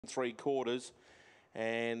3/4,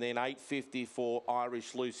 and then 8.50 for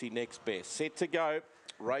Irish Lucy next best. Set to go.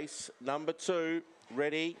 Race number 2.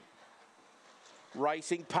 Ready.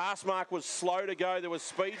 Racing. Passmark was slow to go. There was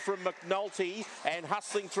speed from McNulty, and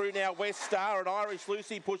hustling through now West Star, and Irish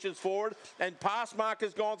Lucy pushes forward, and Passmark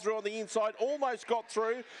has gone through on the inside, almost got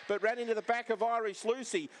through, but ran into the back of Irish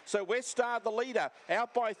Lucy. So West Star the leader,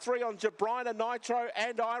 out by 3 on Jabrina Nitro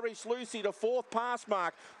and Irish Lucy to 4th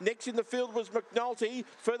Passmark. Next in the field was McNulty,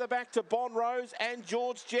 further back to Bon Rose and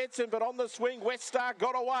George Jetson, but on the swing West Star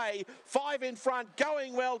got away. 5 in front,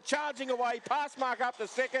 going well, charging away. Passmark up to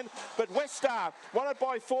 2nd, but West Star won it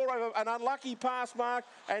by 4 over an unlucky Passmark,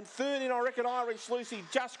 and 3rd in, I reckon, Irish Lucy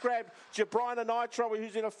just grabbed Jabrina Nitro,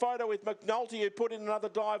 who's in a photo with McNulty, who put in another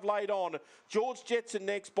dive late on. George Jetson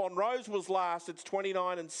next. Bon Rose was last. It's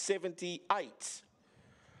 29 and 78.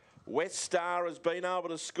 West Star has been able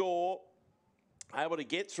to score, able to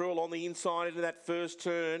get through along the inside into that first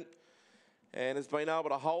turn, and has been able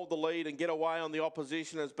to hold the lead and get away on the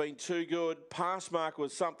opposition. Has been too good. Passmark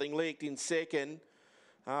was something leaked in second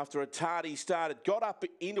after a tardy start. It got up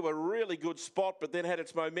into a really good spot, but then had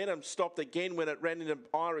its momentum stopped again when it ran into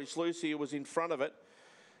Irish Lucy, who was in front of it,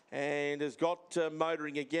 and has got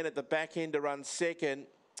motoring again at the back end to run second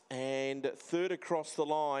and 3rd across the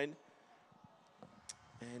line.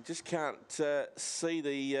 And just can't see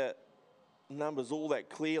the numbers all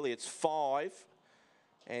that clearly. It's 5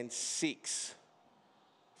 and 6.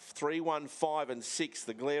 3, 1, 5 and 6.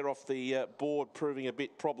 The glare off the board proving a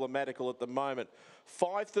bit problematical at the moment.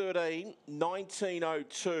 5.13,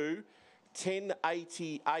 19.02,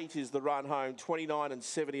 10.88 is the run home, 29 and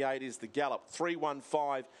 78 is the gallop. 3, 1,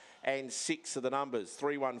 5 and 6 are the numbers.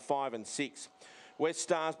 3, 1, 5 and 6. West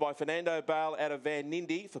Stars by Fernando Bale out of Van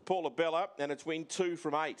Nindy for Paula Bella, and it's win 2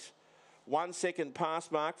 from 8. 1 second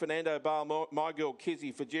Passmark, Fernando Bale, My Girl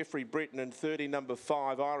Kizzy for Jeffrey Britton, and 30 number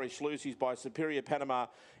 5, Irish Lucy's by Superior Panama,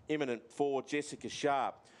 imminent for Jessica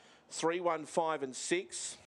Sharp. 3, 1, 5 and 6.